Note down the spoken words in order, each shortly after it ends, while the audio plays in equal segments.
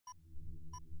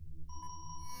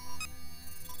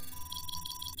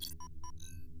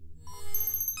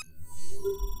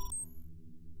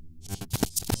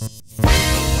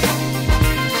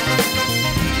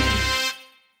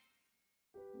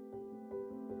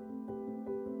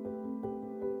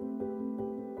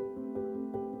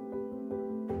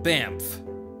Banff.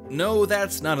 No,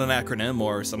 that's not an acronym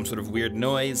or some sort of weird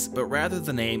noise, but rather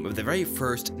the name of the very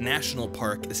first national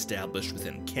park established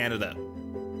within Canada.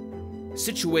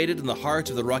 Situated in the heart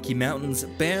of the Rocky Mountains,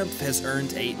 Banff has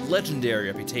earned a legendary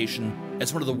reputation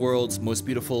as one of the world's most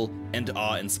beautiful and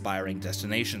awe-inspiring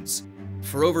destinations.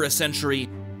 For over a century,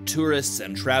 tourists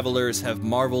and travelers have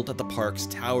marveled at the park's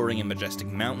towering and majestic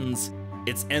mountains,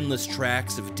 its endless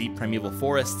tracts of deep primeval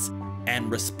forests,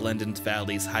 and resplendent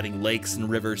valleys hiding lakes and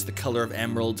rivers the color of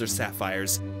emeralds or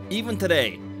sapphires. Even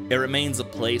today, it remains a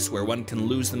place where one can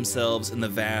lose themselves in the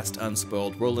vast,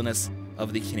 unspoiled wilderness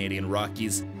of the Canadian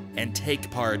Rockies and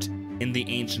take part in the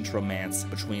ancient romance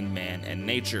between man and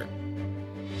nature.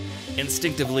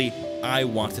 Instinctively, I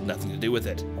wanted nothing to do with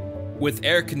it. With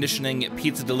air conditioning,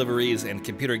 pizza deliveries, and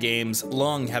computer games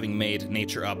long having made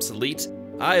nature obsolete,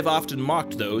 I've often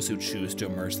mocked those who choose to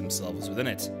immerse themselves within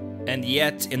it. And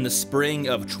yet, in the spring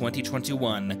of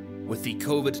 2021, with the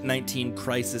COVID-19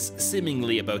 crisis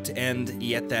seemingly about to end,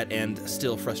 yet that end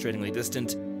still frustratingly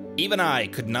distant, even I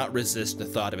could not resist the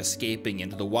thought of escaping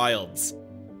into the wilds.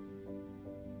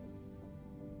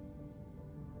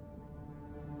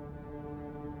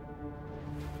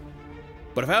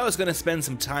 But if I was going to spend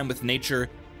some time with nature,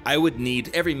 I would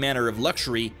need every manner of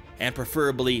luxury, and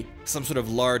preferably some sort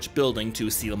of large building to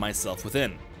seal myself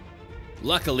within.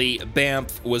 Luckily,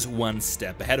 Banff was one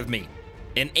step ahead of me.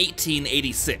 In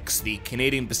 1886, the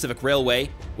Canadian Pacific Railway,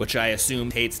 which I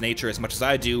assume hates nature as much as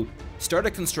I do,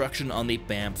 started construction on the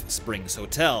Banff Springs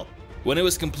Hotel. When it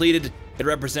was completed, it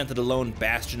represented a lone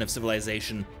bastion of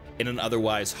civilization in an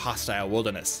otherwise hostile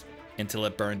wilderness, until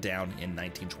it burned down in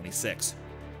 1926.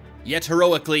 Yet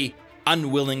heroically,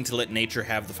 unwilling to let nature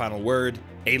have the final word,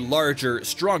 a larger,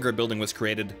 stronger building was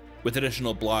created, with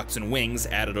additional blocks and wings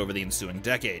added over the ensuing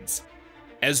decades.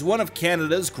 As one of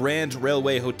Canada's grand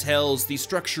railway hotels, the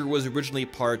structure was originally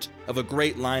part of a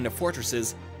great line of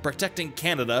fortresses protecting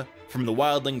Canada from the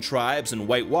wildling tribes and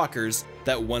White Walkers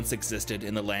that once existed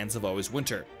in the lands of Always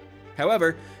Winter.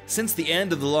 However, since the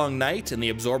end of the long night and the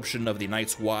absorption of the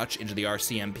Night's Watch into the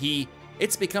RCMP,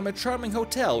 it's become a charming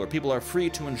hotel where people are free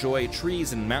to enjoy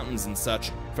trees and mountains and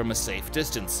such from a safe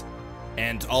distance.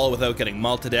 And all without getting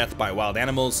mauled to death by wild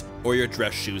animals or your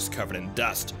dress shoes covered in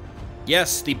dust.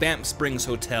 Yes, the Banff Springs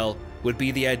Hotel would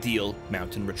be the ideal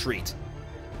mountain retreat.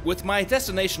 With my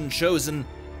destination chosen,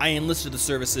 I enlisted the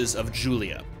services of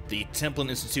Julia, the Templin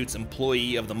Institute's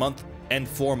Employee of the Month and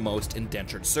foremost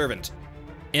indentured servant.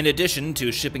 In addition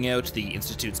to shipping out the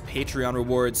Institute's Patreon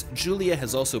rewards, Julia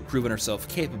has also proven herself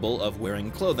capable of wearing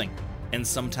clothing, and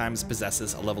sometimes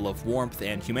possesses a level of warmth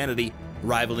and humanity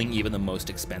rivaling even the most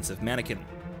expensive mannequin.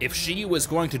 If she was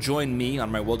going to join me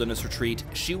on my wilderness retreat,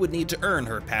 she would need to earn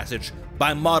her passage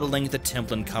by modeling the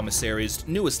Templin Commissary's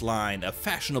newest line of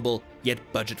fashionable yet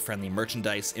budget-friendly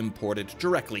merchandise imported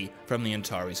directly from the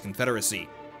Antares Confederacy.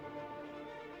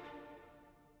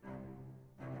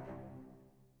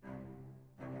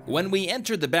 When we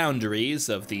entered the boundaries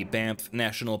of the Banff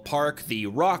National Park, the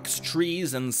rocks,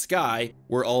 trees, and sky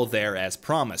were all there as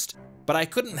promised, but I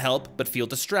couldn't help but feel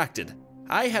distracted.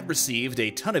 I had received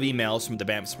a ton of emails from the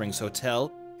Banff Springs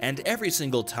Hotel, and every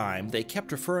single time they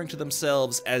kept referring to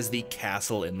themselves as the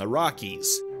Castle in the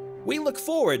Rockies. We look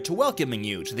forward to welcoming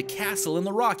you to the Castle in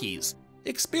the Rockies.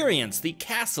 Experience the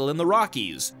Castle in the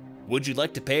Rockies. Would you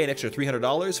like to pay an extra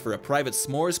 $300 for a private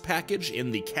s'mores package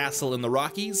in the Castle in the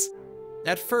Rockies?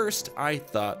 At first, I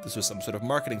thought this was some sort of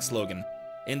marketing slogan,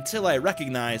 until I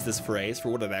recognized this phrase for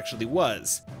what it actually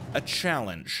was, a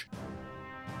challenge.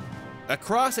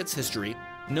 Across its history,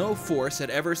 no force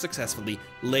had ever successfully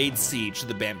laid siege to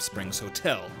the Banff Springs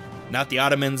Hotel. Not the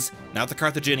Ottomans, not the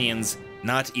Carthaginians,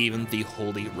 not even the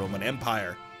Holy Roman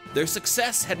Empire. Their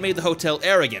success had made the hotel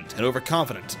arrogant and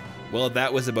overconfident. Well,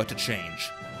 that was about to change.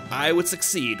 I would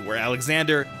succeed where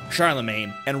Alexander,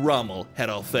 Charlemagne, and Rommel had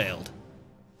all failed.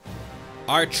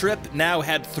 Our trip now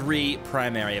had three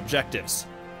primary objectives.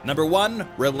 Number 1,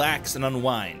 relax and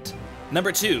unwind.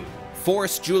 Number 2,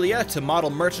 force Julia to model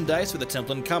merchandise for the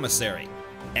Templin Commissary.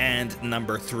 And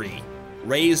number 3,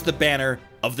 raise the banner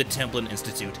of the Templin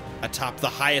Institute atop the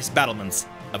highest battlements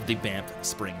of the Banff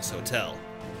Springs Hotel.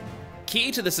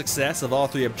 Key to the success of all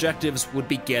three objectives would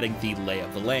be getting the lay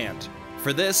of the land.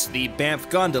 For this, the Banff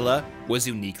Gondola was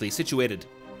uniquely situated.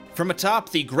 From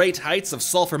atop the great heights of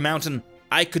Sulphur Mountain,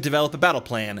 I could develop a battle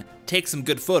plan, take some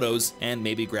good photos, and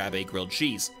maybe grab a grilled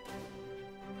cheese.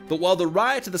 But while the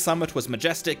ride to the summit was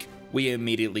majestic, we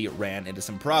immediately ran into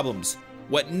some problems.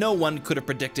 What no one could have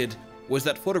predicted was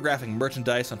that photographing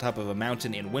merchandise on top of a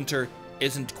mountain in winter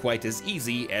isn't quite as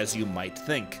easy as you might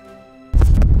think.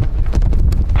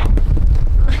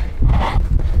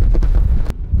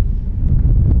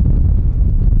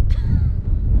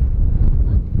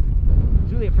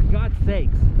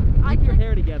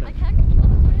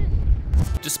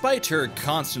 Despite her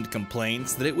constant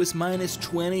complaints that it was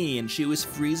 -20 and she was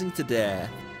freezing to death,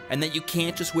 and that you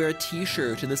can't just wear a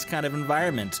t-shirt in this kind of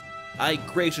environment, I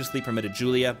graciously permitted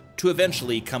Julia to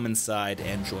eventually come inside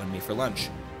and join me for lunch.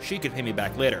 She could pay me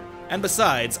back later. And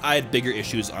besides, I had bigger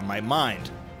issues on my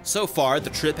mind. So far, the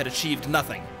trip had achieved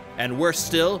nothing. And worse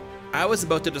still, I was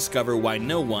about to discover why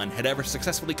no one had ever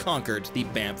successfully conquered the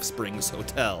Banff Springs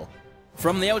Hotel.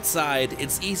 From the outside,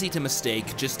 it's easy to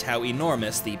mistake just how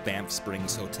enormous the Banff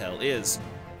Springs Hotel is.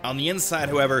 On the inside,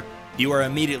 however, you are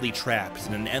immediately trapped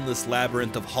in an endless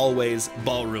labyrinth of hallways,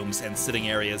 ballrooms, and sitting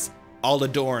areas, all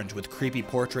adorned with creepy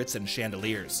portraits and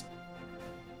chandeliers.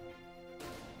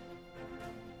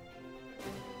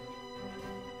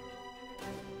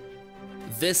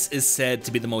 This is said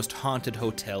to be the most haunted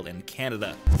hotel in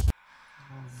Canada.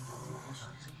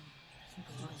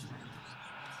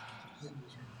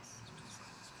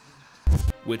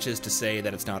 Which is to say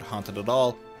that it's not haunted at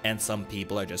all, and some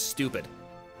people are just stupid.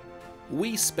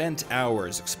 We spent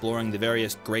hours exploring the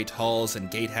various great halls and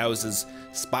gatehouses,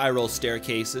 spiral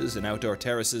staircases, and outdoor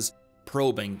terraces,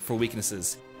 probing for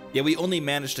weaknesses. Yet we only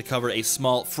managed to cover a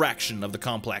small fraction of the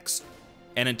complex.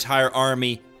 An entire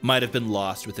army might have been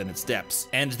lost within its depths,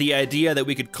 and the idea that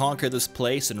we could conquer this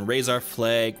place and raise our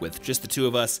flag with just the two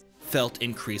of us felt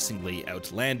increasingly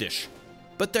outlandish.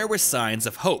 But there were signs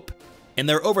of hope. In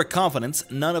their overconfidence,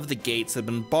 none of the gates had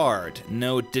been barred,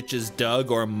 no ditches dug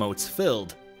or moats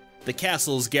filled. The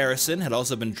castle's garrison had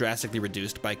also been drastically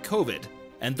reduced by COVID,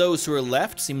 and those who were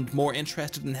left seemed more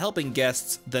interested in helping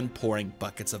guests than pouring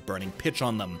buckets of burning pitch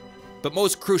on them. But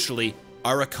most crucially,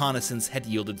 our reconnaissance had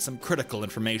yielded some critical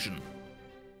information.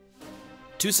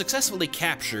 To successfully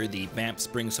capture the Banff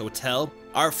Springs Hotel,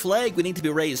 our flag would need to be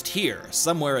raised here,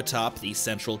 somewhere atop the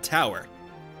central tower.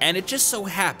 And it just so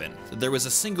happened that there was a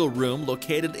single room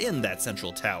located in that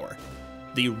central tower,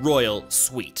 the Royal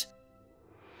Suite.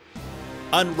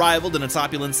 Unrivaled in its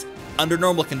opulence, under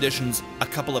normal conditions, a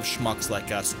couple of schmucks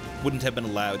like us wouldn't have been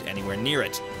allowed anywhere near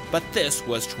it. But this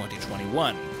was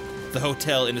 2021. The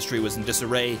hotel industry was in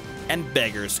disarray, and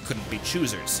beggars couldn't be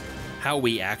choosers. How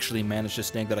we actually managed to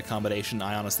snag that accommodation,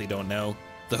 I honestly don't know.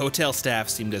 The hotel staff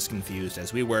seemed as confused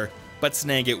as we were, but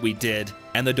snag it we did,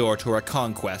 and the door to our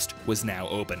conquest was now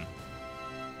open.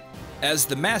 As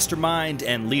the mastermind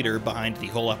and leader behind the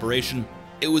whole operation,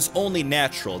 it was only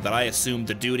natural that I assumed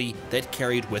the duty that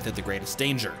carried with it the greatest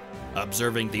danger,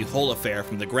 observing the whole affair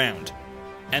from the ground.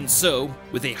 And so,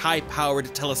 with a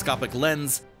high-powered telescopic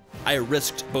lens, I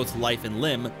risked both life and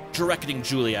limb directing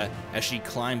Julia as she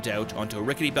climbed out onto a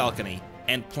rickety balcony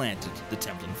and planted the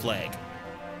Templin flag.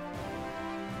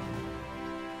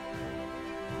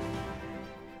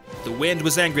 The wind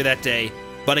was angry that day,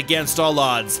 but against all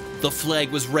odds, the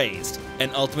flag was raised,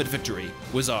 and ultimate victory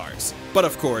was ours. But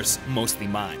of course, mostly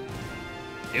mine.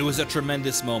 It was a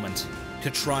tremendous moment, to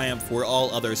triumph where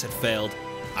all others had failed.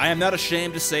 I am not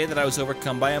ashamed to say that I was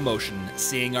overcome by emotion,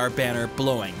 seeing our banner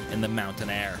blowing in the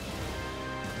mountain air.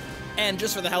 And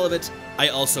just for the hell of it, I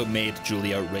also made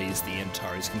Julia raise the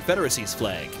Antares Confederacy's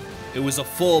flag. It was a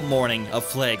full morning of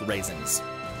flag raisings.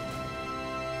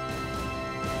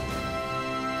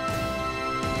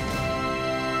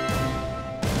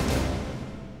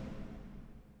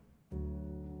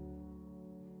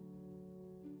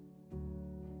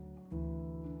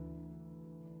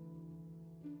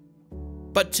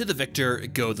 But to the victor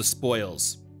go the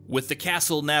spoils. With the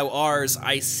castle now ours,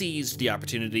 I seized the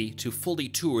opportunity to fully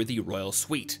tour the royal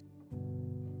suite.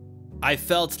 I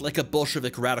felt like a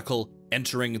Bolshevik radical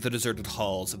entering the deserted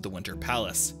halls of the Winter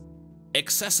Palace.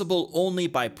 Accessible only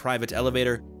by private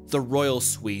elevator, the royal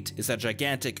suite is a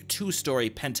gigantic two-story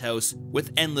penthouse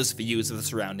with endless views of the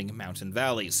surrounding mountain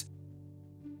valleys.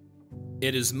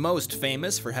 It is most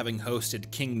famous for having hosted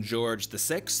King George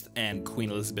VI and Queen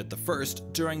Elizabeth I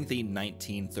during the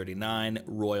 1939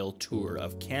 Royal Tour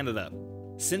of Canada.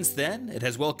 Since then, it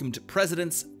has welcomed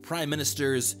presidents, prime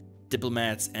ministers,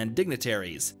 diplomats, and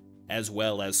dignitaries, as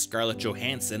well as Scarlett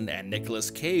Johansson and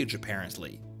Nicolas Cage,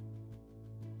 apparently.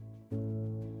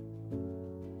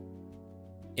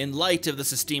 In light of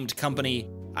this esteemed company,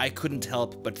 I couldn't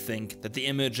help but think that the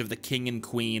image of the King and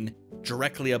Queen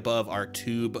directly above our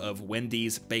tube of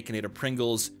Wendy's Baconator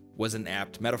Pringles was an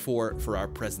apt metaphor for our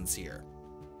presence here.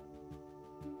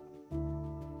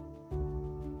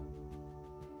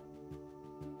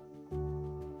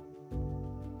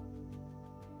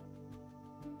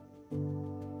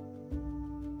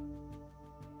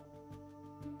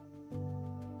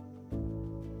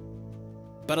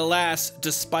 But alas,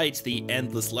 despite the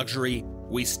endless luxury,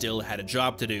 we still had a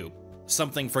job to do,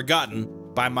 something forgotten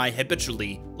by my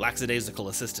habitually lackadaisical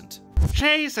assistant.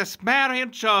 Jesus, Mary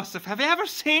and Joseph, have you ever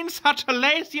seen such a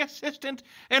lazy assistant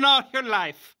in all your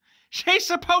life? She's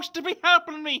supposed to be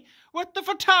helping me with the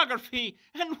photography,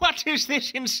 and what is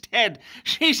this instead?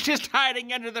 She's just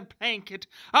hiding under the blanket.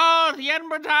 Oh, the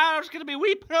Edinburgh Dial's gonna be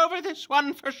weeping over this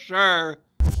one for sure.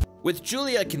 With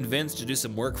Julia convinced to do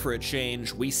some work for a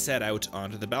change, we set out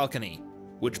onto the balcony,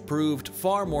 which proved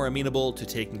far more amenable to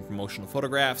taking promotional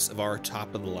photographs of our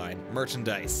top-of-the-line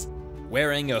merchandise.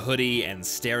 Wearing a hoodie and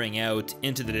staring out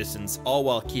into the distance all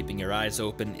while keeping your eyes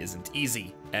open isn't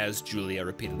easy, as Julia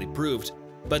repeatedly proved,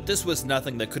 but this was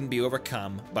nothing that couldn't be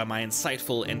overcome by my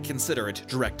insightful and considerate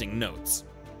directing notes.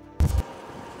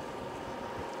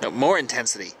 No, more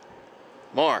intensity.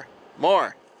 More.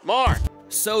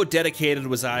 So dedicated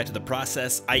was I to the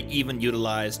process, I even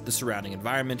utilized the surrounding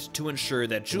environment to ensure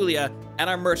that Julia and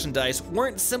our merchandise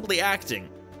weren't simply acting,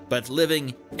 but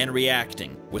living and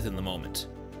reacting within the moment.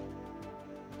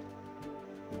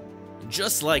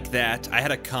 Just like that, I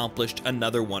had accomplished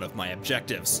another one of my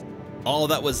objectives. All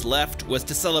that was left was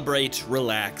to celebrate,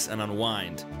 relax, and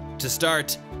unwind. To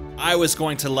start, I was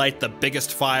going to light the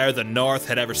biggest fire the North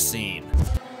had ever seen.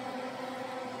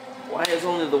 Why is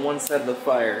only the one side of the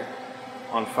fire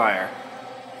on fire?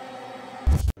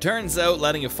 Turns out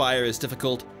lighting a fire is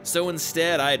difficult, so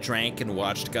instead I drank and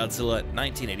watched Godzilla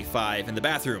 1985 in the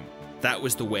bathroom. That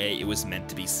was the way it was meant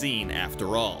to be seen,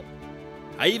 after all.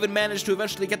 I even managed to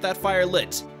eventually get that fire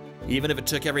lit, even if it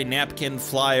took every napkin,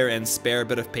 flyer, and spare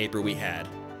bit of paper we had.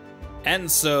 And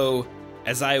so,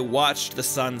 as I watched the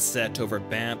sun set over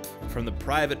Banff from the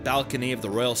private balcony of the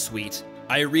Royal Suite,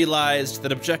 I realized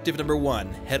that objective number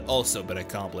 1 had also been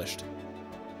accomplished.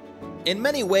 In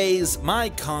many ways, my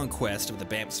conquest of the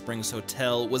Banff Springs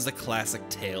Hotel was a classic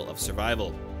tale of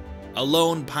survival. A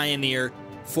lone pioneer,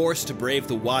 forced to brave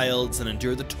the wilds and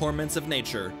endure the torments of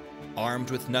nature, armed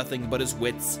with nothing but his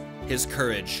wits, his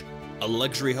courage, a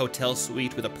luxury hotel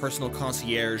suite with a personal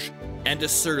concierge, and a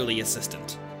surly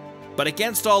assistant. But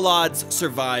against all odds,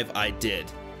 survive I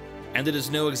did. And it is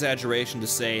no exaggeration to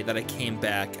say that I came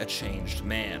back a changed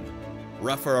man.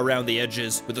 Rougher around the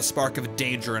edges, with a spark of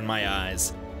danger in my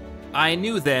eyes. I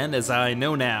knew then, as I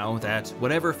know now, that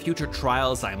whatever future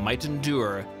trials I might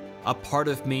endure, a part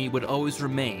of me would always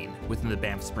remain within the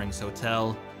Banff Springs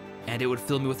Hotel, and it would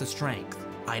fill me with a strength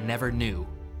I never knew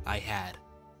I had.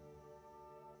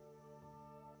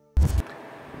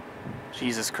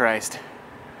 Jesus Christ.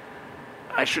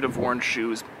 I should have worn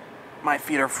shoes. My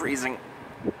feet are freezing.